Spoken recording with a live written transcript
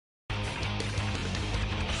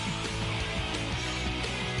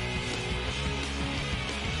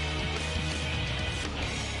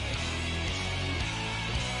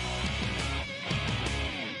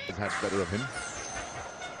had better of him.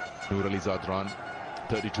 Nur Ali Zadran,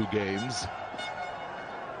 32 games.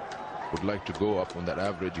 Would like to go up on that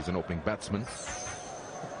average. He's an opening batsman.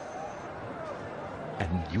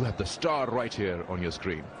 And you have the star right here on your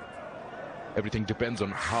screen. Everything depends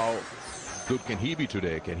on how good can he be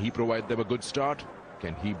today. Can he provide them a good start?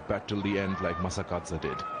 Can he bat till the end like Masakadza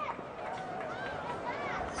did?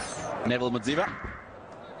 Neville Mudziva.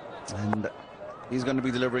 And he's going to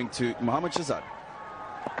be delivering to Mohammad Shahzad.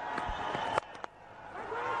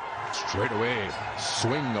 Straight away,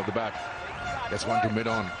 swing of the bat. Gets one to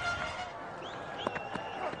mid-on.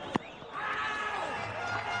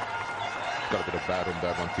 Got a bit of bad on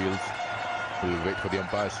that one, Fields. We'll wait for the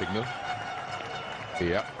umpire signal.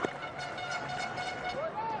 Yeah.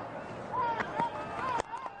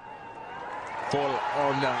 Fall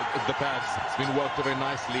on the pads. It's been worked very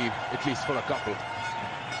nicely, at least for a couple.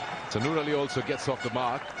 So Nur Ali also gets off the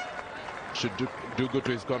mark. Should do good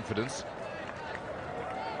to his confidence.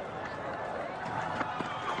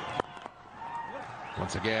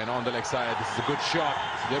 Once again on the leg side. This is a good shot.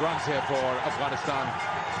 The runs here for Afghanistan.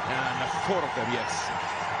 And 4 of them, yes.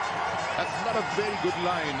 That's not a very good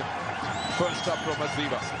line. First up from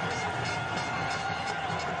Mudziva.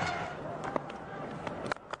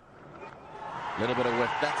 Little bit of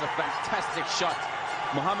width. That's a fantastic shot.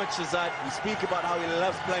 Mohammad Shahzad, we speak about how he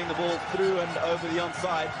loves playing the ball through and over the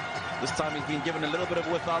onside. This time he's been given a little bit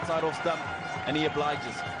of width outside off stump, and he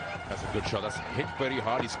obliges. That's a good shot. That's hit very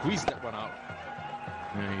hard. He squeezed that one out.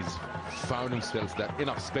 And he's found himself that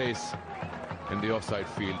enough space in the offside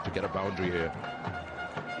field to get a boundary here.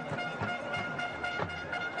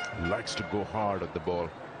 Likes to go hard at the ball.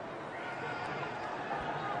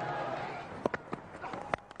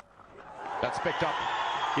 That's picked up.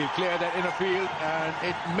 He'll clear that inner field, and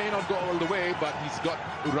it may not go all the way, but he's got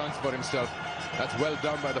runs for himself. That's well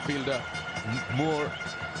done by the fielder. Moore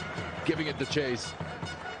giving it the chase.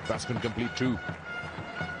 Batsman complete too.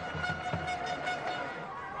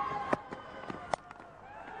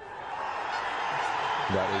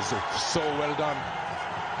 That is so well done.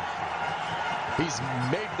 He's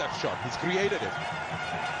made that shot. He's created it.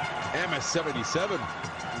 MS-77.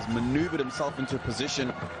 He's maneuvered himself into a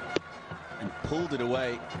position and pulled it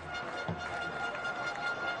away.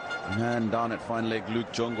 And down at fine leg,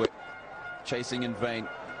 Luke Jongwe chasing in vain.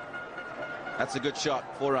 That's a good shot.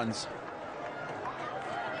 4 runs.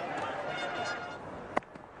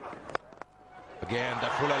 Again,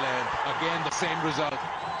 that fuller length. Again, the same result.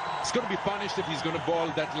 He's going to be punished if he's going to ball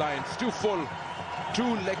that line. It's too full. 2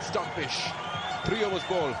 leg stumpish. 3 overs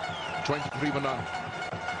ball. 23 for none.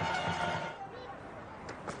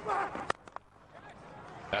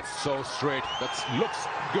 That's so straight. That looks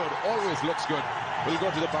good. Always looks good. We'll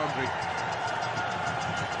go to the boundary.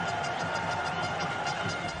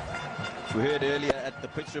 We heard earlier at the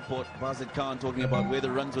pitch report, Bazid Khan talking about where the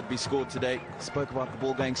runs would be scored today. Spoke about the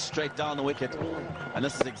ball going straight down the wicket. And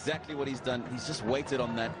this is exactly what he's done. He's just waited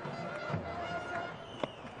on that.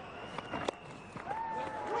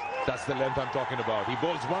 That's the length I'm talking about. He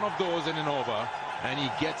bowls one of those in an over, and he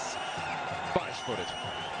gets punished for it.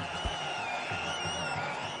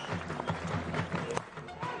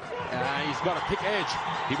 He's got a thick edge.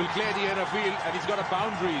 He will clear the inner field, and he's got a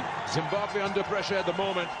boundary. Zimbabwe under pressure at the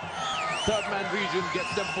moment. Third man region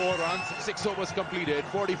gets them 4 runs. 6 overs completed.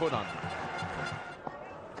 40 for none.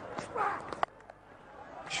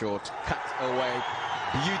 Short, cut away.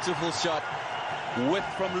 Beautiful shot. Width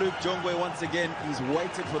from Luke Jongwe once again. He's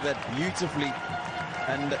waited for that beautifully,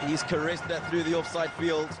 and he's caressed that through the offside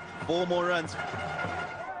field. 4 more runs.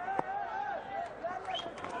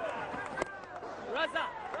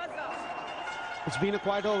 It's been a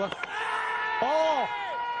quiet over. Oh,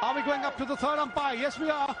 are we going up to the third umpire? Yes, we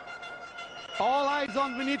are. All eyes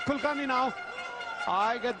on Vineet Kulkarni now.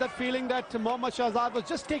 I get that feeling that Mohammad Shahzad was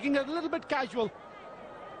just taking it a little bit casual.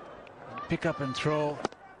 Pick up and throw.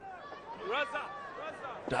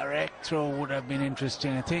 Direct throw would have been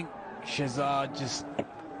interesting. I think Shahzad just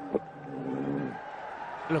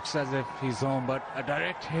looks as if he's home, but a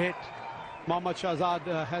direct hit. Mohammad Shahzad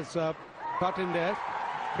has got in there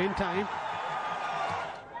in time.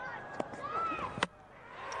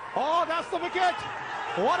 Oh, that's the wicket.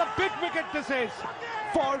 What a big wicket this is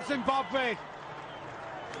for Zimbabwe.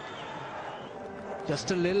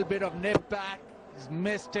 Just a little bit of nip back. He's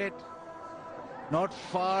missed it. Not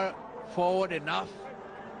far forward enough.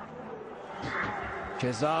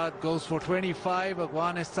 Shahzad goes for 25.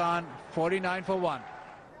 Afghanistan 49 for 1.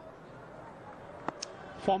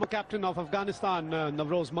 Former captain of Afghanistan,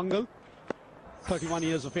 Navroz Mangal, 31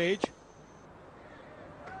 years of age.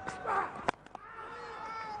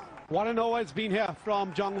 What an over it's been here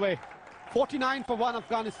from Jongwe. 49 for 1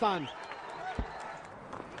 Afghanistan.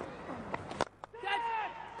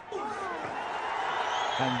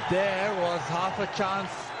 And there was half a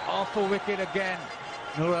chance of a wicket again.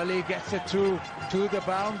 Nur Ali gets it through to the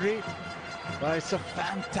boundary, but it's a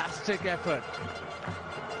fantastic effort.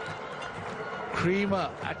 Creamer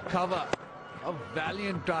at cover, a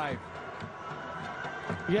valiant dive.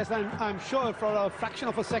 Yes, and I'm sure for a fraction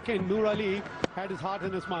of a second, Nur Ali had his heart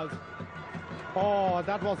in his mouth. Oh,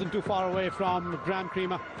 that wasn't too far away from Graham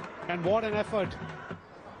Creamer. And what an effort.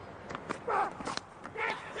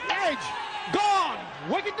 Edge, gone!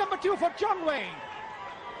 Wicket number 2 for Chongwei.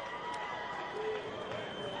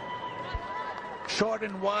 Short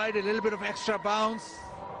and wide, a little bit of extra bounce.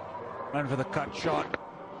 Went for the cut shot.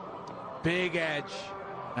 Big edge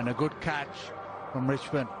and a good catch from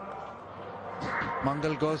Richmond.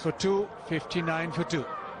 Mangal goes for 2, 59 for 2.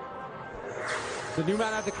 The new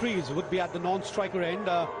man at the crease would be at the non-striker end,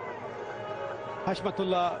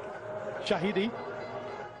 Hashmatullah Shahidi.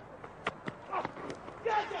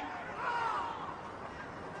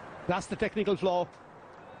 That's the technical flaw.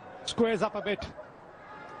 Squares up a bit.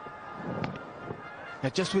 Yeah,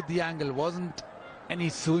 just with the angle, wasn't any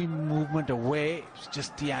swing movement away, it was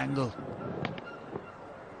just the angle.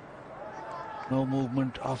 No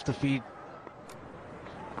movement off the feet.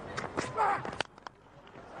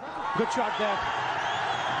 Good shot there.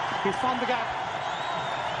 He's found the gap.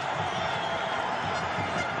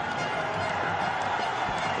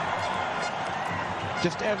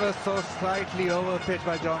 Just ever so slightly over pitch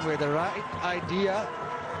by Chongwei. The right idea.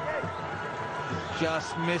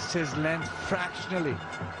 Just missed his length fractionally.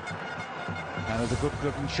 And it was a good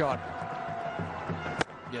driven shot.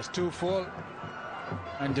 Yes, 2 full.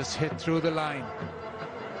 And just hit through the line.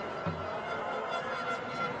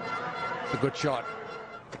 It's a good shot.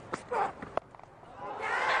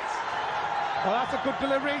 Well, that's a good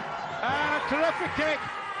delivery and a terrific kick.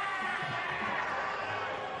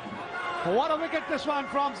 What a wicket this one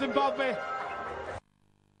from Zimbabwe.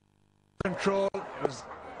 Control, it was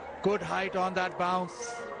good height on that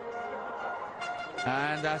bounce.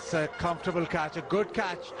 And that's a comfortable catch, a good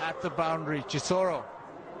catch at the boundary. Chisoro,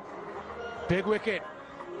 big wicket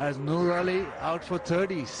as Nur Ali out for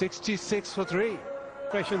 30, 66 for 3.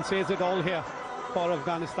 Question says it all here for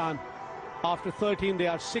Afghanistan. After 13, they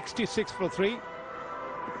are 66 for 3.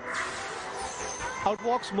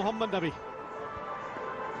 Outwalks Muhammad Nabi.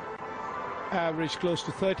 Average close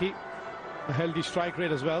to 30. A healthy strike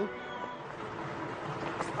rate as well.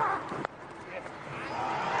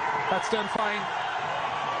 That's done fine.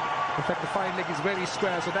 In fact, the fine leg is very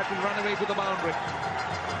square, so that will run away to the boundary.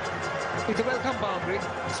 It's a welcome boundary.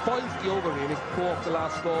 Spoils the over, really. 4 of the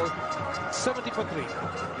last ball. 70 for 3.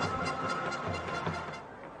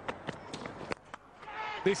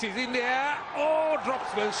 This is in the air. Oh,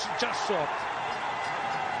 drops well, just short.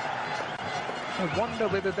 I wonder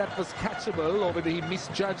whether that was catchable or whether he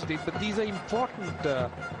misjudged it. But these are important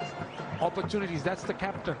opportunities. That's the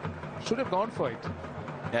captain. Should have gone for it.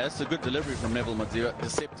 Yeah, that's a good delivery from Neville Madira.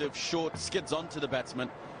 Deceptive, short, skids onto the batsman.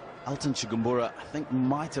 Alton Chigumbura, I think,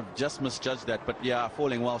 might have just misjudged that. But yeah,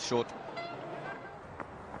 falling well short.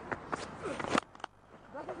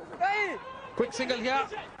 Quick single here.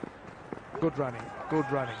 Good running, good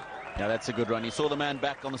running. Yeah, that's a good run. He saw the man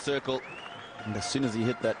back on the circle. And as soon as he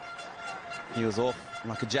hit that, he was off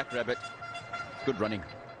like a jackrabbit. Good running.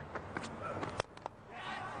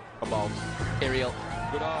 About aerial.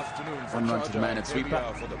 Good afternoon. One run to the man at sweeper.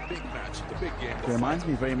 For the big match, the big game. It reminds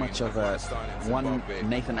me very much of one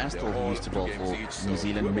Nathan Astle who used to bowl for New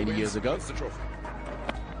Zealand many years ago.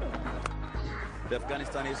 The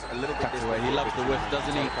Afghanistan is a little bit this way. He loves the whiff,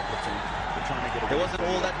 doesn't he? There wasn't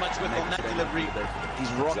all that much whiff on that delivery.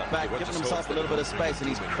 He's rocked back, given himself a little bit of space, and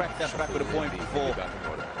he's cracked that back with a point before.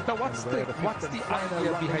 Now, what's the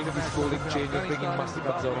idea behind this bowling change of bringing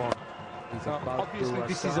Masakadza on? Obviously,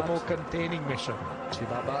 this is a more containing measure.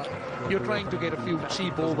 You're trying to get a few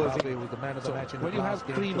cheap overs in. So when you have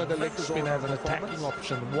Creamer, the leg spin, as an attacking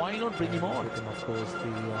option, why not bring him on? Of course,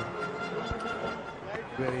 the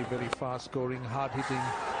very, very fast-scoring, hard-hitting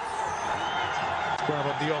grab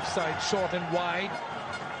on the offside, short and wide.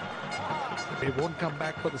 They won't come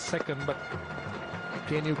back for the second, but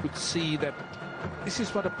again, you could see that this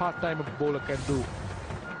is what a part-time bowler can do.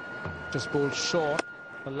 Just bowl short,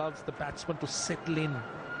 allows the batsman to settle in,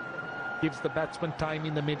 gives the batsman time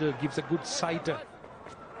in the middle, gives a good sighter.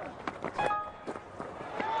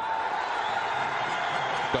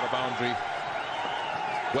 Got a boundary.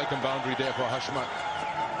 Welcome boundary there for Hashmat.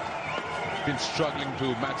 Been struggling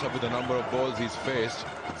to match up with the number of balls he's faced.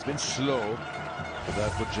 It's been slow, but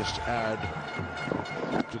that would just add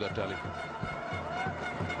to that tally.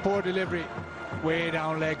 Poor delivery. Way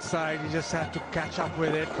down leg side. He just had to catch up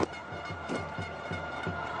with it.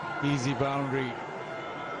 Easy boundary.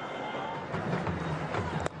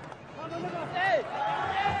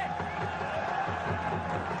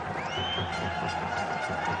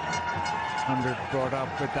 Brought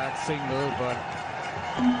up with that single, but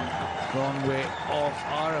wrong way off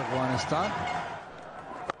our Afghanistan.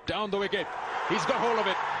 Down the wicket. He's got hold of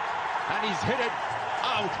it. And he's hit it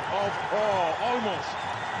out of, almost.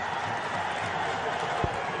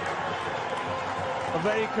 A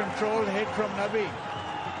very controlled hit from Nabi.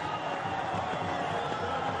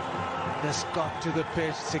 Just got to the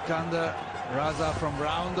pitch. Sikandar Raza from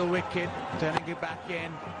round the wicket, turning it back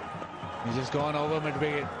in. He's just gone over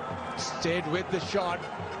mid-wicket. Stayed with the shot,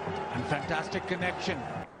 and fantastic connection.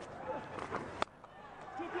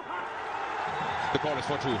 The call is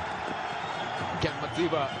for two. Can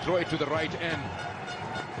Matsiva throw it to the right end?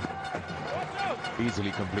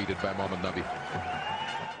 Easily completed by Mohammad Nabi.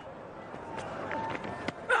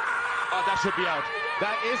 Oh, that should be out.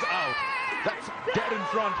 That is out. That's dead in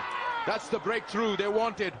front. That's the breakthrough they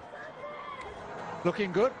wanted.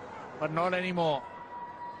 Looking good, but not anymore.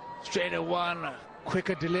 Straight at one.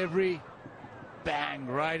 Quicker delivery, bang,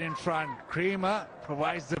 right in front. Creamer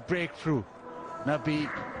provides the breakthrough. Nabi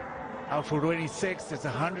out for 26, it's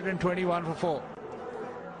 121 for 4.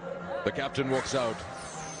 The captain walks out,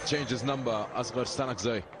 changes number, Asghar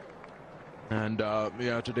Stanakzai. And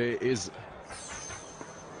yeah, today is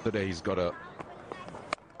the day he's got to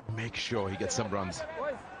make sure he gets some runs.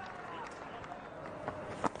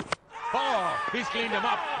 Oh, he's cleaned him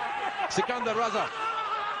up. Sikandar Raza.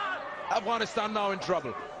 Afghanistan now in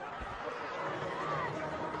trouble.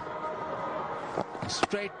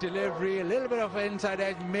 Straight delivery, a little bit of inside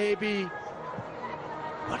edge maybe,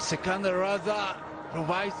 but Sikandar Raza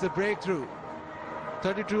provides the breakthrough.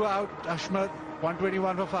 32 out, Ahmed,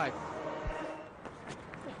 121 for 5.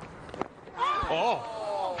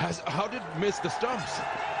 Oh, how did it miss the stumps?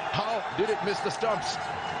 How did it miss the stumps?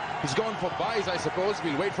 He's gone for buys, I suppose.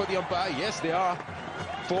 We'll wait for the umpire. Yes, they are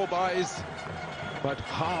 4 buys. But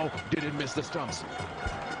how did it miss the stumps?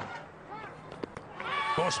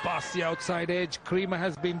 Goes past the outside edge. Creamer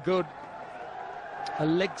has been good. A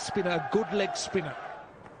leg spinner, a good leg spinner.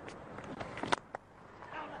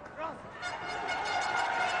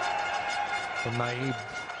 So Naib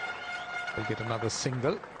will get another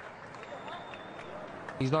single.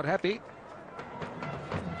 He's not happy.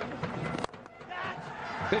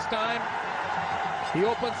 This time, he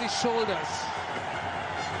opens his shoulders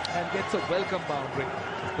and gets a welcome boundary.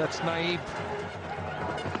 That's Naib.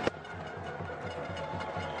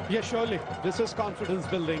 Yeah, surely. This is confidence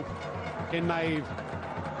building in Naib.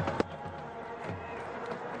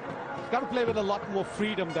 He's got to play with a lot more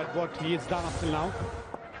freedom than what he has done up till now.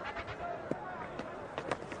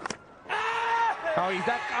 How is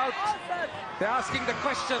that out? They're asking the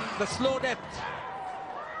question, the slow depth.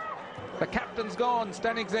 The captain's gone,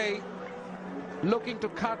 Stanakzai looking to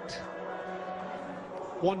cut.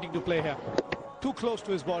 Wanting to play here. Too close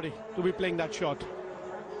to his body to be playing that shot.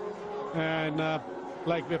 And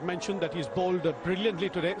like we've mentioned that he's bowled brilliantly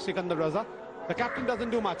today, Sikandar Raza. The captain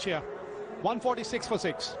doesn't do much here. 146 for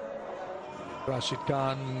 6. Rashid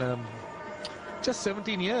Khan, just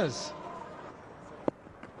 17 years.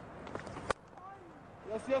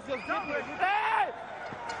 Yes.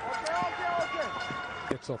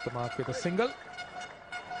 Gets off the mark with a single.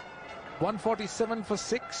 147 for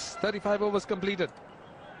 6, 35 overs completed.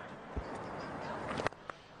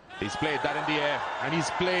 He's played that in the air, and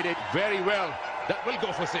he's played it very well. That will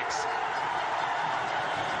go for 6.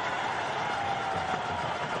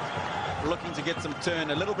 Looking to get some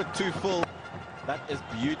turn, a little bit too full. That is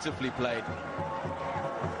beautifully played.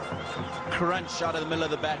 Crunch out of the middle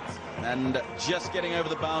of the bat, and just getting over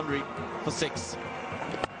the boundary for 6.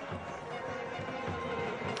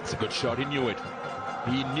 It's a good shot, he knew it.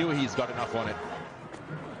 He knew he's got enough on it.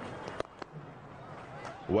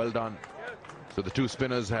 Well done. So the two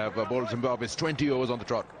spinners have bowled Zimbabwe's 20 overs on the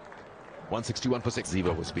trot. 161 for 6.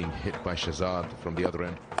 Ziva was being hit by Shahzad from the other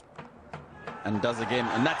end. And does again,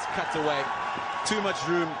 and that's cut away. Too much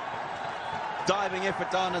room. Diving effort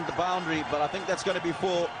down on the boundary, but I think that's going to be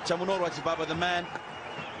for Chamunor Wachibaba, the man.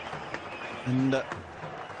 And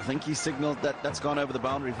I think he signaled that that's gone over the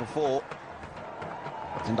boundary for 4.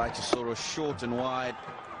 And Aichisoro short and wide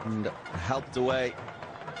and helped away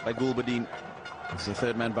by Gulbadin. It's the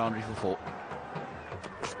third man boundary for 4.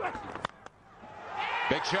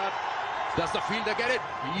 Big shot. Does the fielder get it?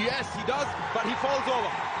 Yes, he does, but he falls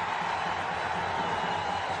over.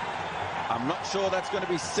 I'm not sure that's going to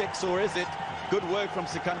be 6, or is it? Good work from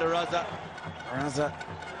Sikandar Raza. Raza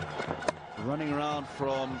running around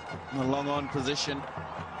from a long on position.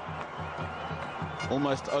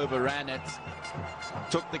 Almost overran it.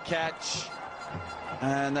 Took the catch.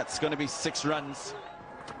 And that's going to be 6 runs.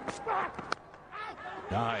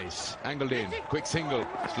 Nice. Angled in. Quick single.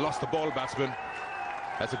 He's lost the ball, batsman.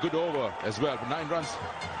 That's a good over as well. 9 runs.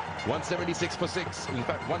 176 for 6. In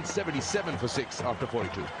fact, 177 for 6 after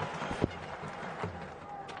 42.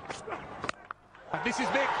 And this is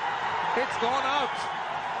big. It's gone out.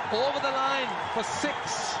 Over the line for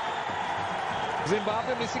 6.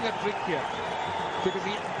 Zimbabwe missing a trick here. Because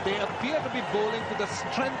they appear to be bowling to the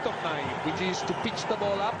strength of Naib, which is to pitch the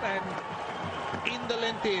ball up and in the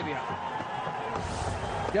length area.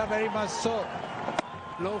 Yeah, very much so.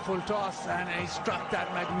 Low full toss, and he struck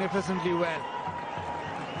that magnificently well.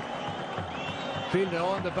 Fielder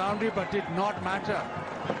on the boundary, but did not matter.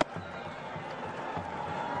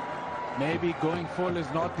 Maybe going full is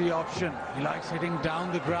not the option. He likes hitting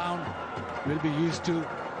down the ground. Will be used to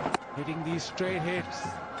hitting these straight hits.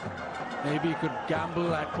 Maybe he could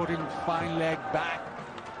gamble at putting fine leg back.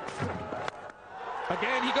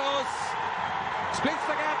 Again he goes. Splits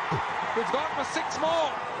the gap. It's gone for 6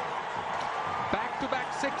 more.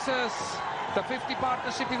 Back-to-back 6ers. The 50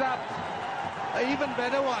 partnership is up. An even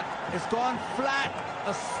better one. It's gone flat.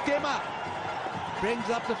 A skimmer. Brings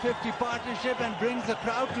up the 50 partnership and brings the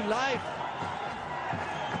crowd to life.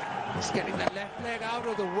 He's getting the left leg out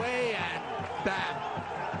of the way and bam.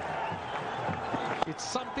 It's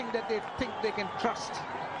something that they think they can trust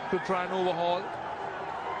to try and overhaul.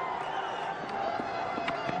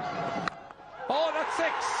 Oh, that's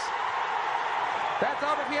 6. That's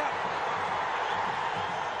out of here.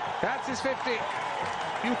 That's his 50.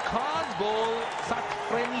 You can't bowl such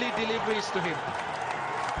friendly deliveries to him.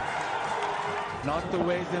 Not the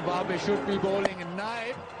way Zimbabwe should be bowling. And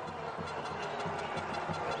Naib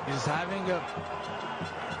is having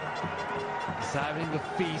a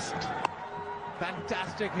feast.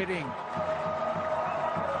 Fantastic hitting.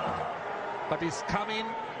 But he's come in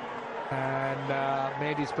and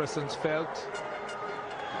made his presence felt.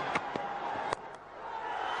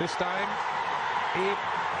 This time,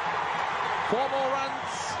 4 more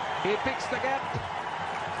runs. He picks the gap.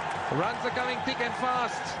 Runs are coming thick and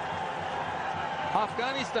fast.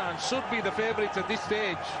 Afghanistan should be the favourites at this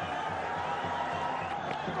stage.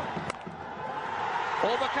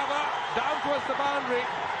 Over cover, down towards the boundary.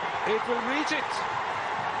 It will reach it.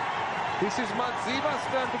 This is Madziva's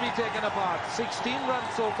turn to be taken apart. 16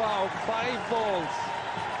 runs so far, 5 balls.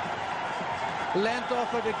 Length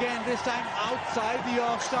offered again, this time outside the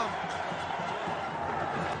off stump.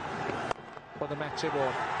 For the match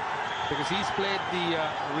award. Because he's played the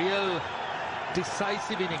real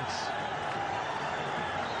decisive innings.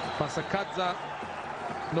 Masakadza,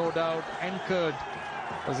 no doubt, anchored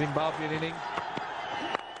the Zimbabwean inning.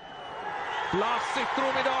 Blasts it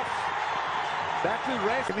through mid-off. That will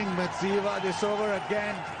rest. Giving Madziva this over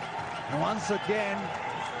again. And once again,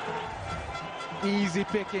 easy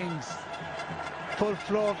pickings. Full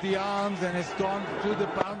flow of the arms, and it's gone through the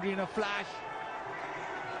boundary in a flash.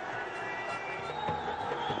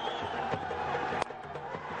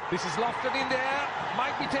 This is lofted in there.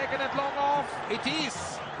 Might be taken at long off. It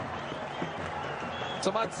is.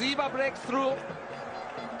 So Madziva breaks through.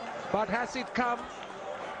 But has it come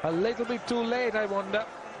a little bit too late, I wonder?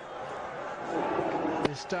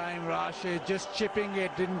 This time Rashid just chipping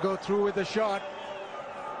it, didn't go through with the shot.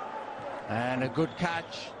 And a good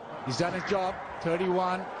catch. He's done his job.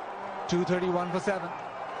 31, 231 for 7.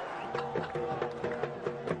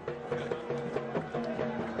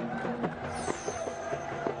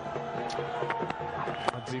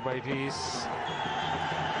 Madziva it is.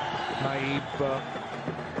 Naib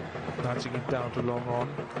nudging it down to long on.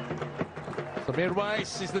 Samir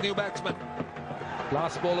Weiss is the new batsman.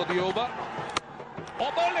 Last ball of the over.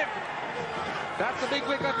 Oh, bowled him! That's a big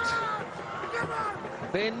wicket.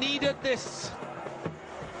 They needed this.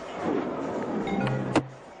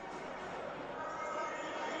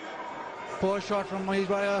 Poor shot from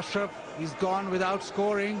Mahizbhai Ashraf. He's gone without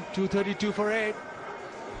scoring. 232 for 8.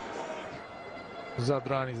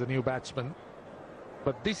 Zadran is the new batsman.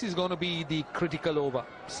 But this is going to be the critical over.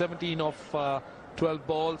 17 of 12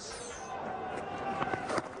 balls.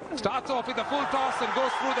 Starts off with a full toss and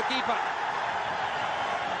goes through the keeper.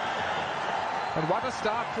 And what a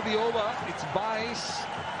start for the over. It's Bais.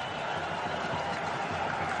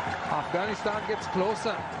 Afghanistan gets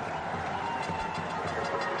closer.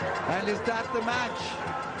 And is that the match?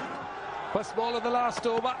 First ball of the last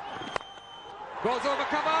over. Goes over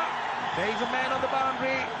cover. There is a man on the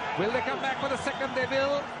boundary. Will they come back for the second? They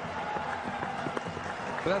will.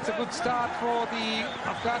 But that's a good start for the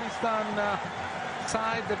Afghanistan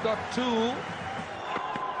inside. They've got 2.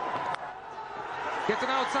 Gets an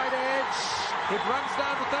outside edge. It runs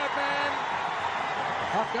down to third man.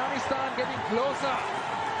 Afghanistan getting closer.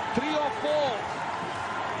 3 or 4.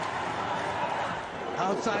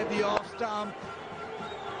 Outside the off stump.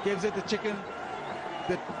 Gives it the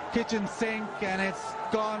kitchen sink, and it's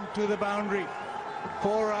gone to the boundary.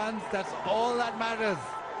 4 runs, that's all that matters.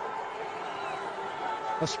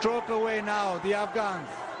 A stroke away now, the Afghans.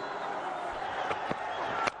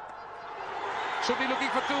 Should be looking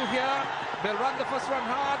for 2 here. They'll run the first run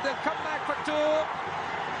hard, they'll come back for 2.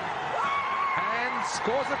 And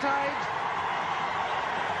scores a tide.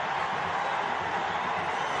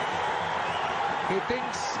 He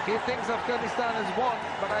thinks Afghanistan has won,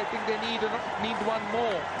 but I think they need 1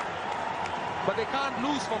 more. But they can't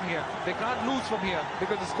lose from here. They can't lose from here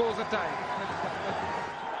because the scores are tied.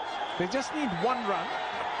 They just need 1 run.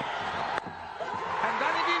 And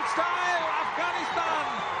done it in style. Afghanistan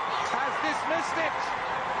has dismissed it.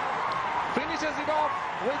 Finishes it off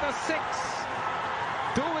with a 6.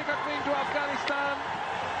 2-wicket win to Afghanistan.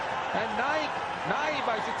 And Naib,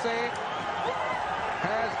 I should say,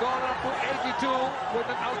 has gone up to 82 with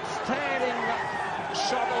an outstanding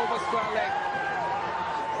shot over square leg.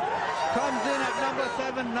 Comes in at number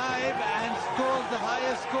 7, Naib, and scores the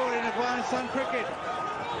highest score in Afghanistan cricket.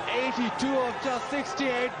 82 of just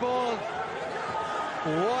 68 balls.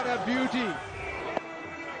 What a beauty.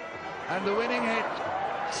 And the winning hit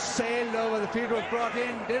sailed over the field, was brought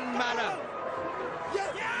in, didn't matter.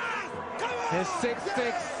 His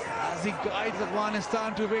 6-6 as he guides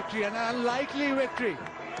Afghanistan to victory, an unlikely victory,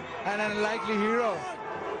 and an unlikely hero.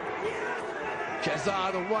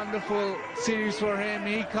 Shahzad, a wonderful series for him.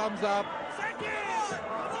 He comes up.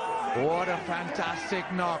 What a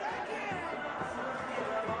fantastic knock.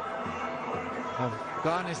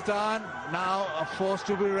 Afghanistan now a force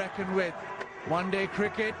to be reckoned with. One-day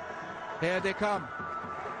cricket, here they come.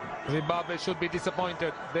 Zimbabwe should be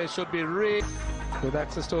disappointed. They should be really. So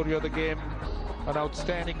that's the story of the game. An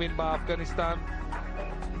outstanding win by Afghanistan.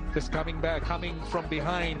 Just coming back, coming from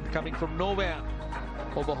behind, coming from nowhere.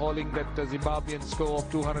 Overhauling that Zimbabwean score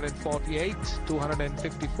of 248,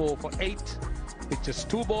 254 for 8. With just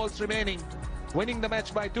 2 balls remaining. Winning the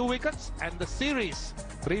match by 2 wickets and the series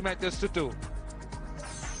 3 matches to 2.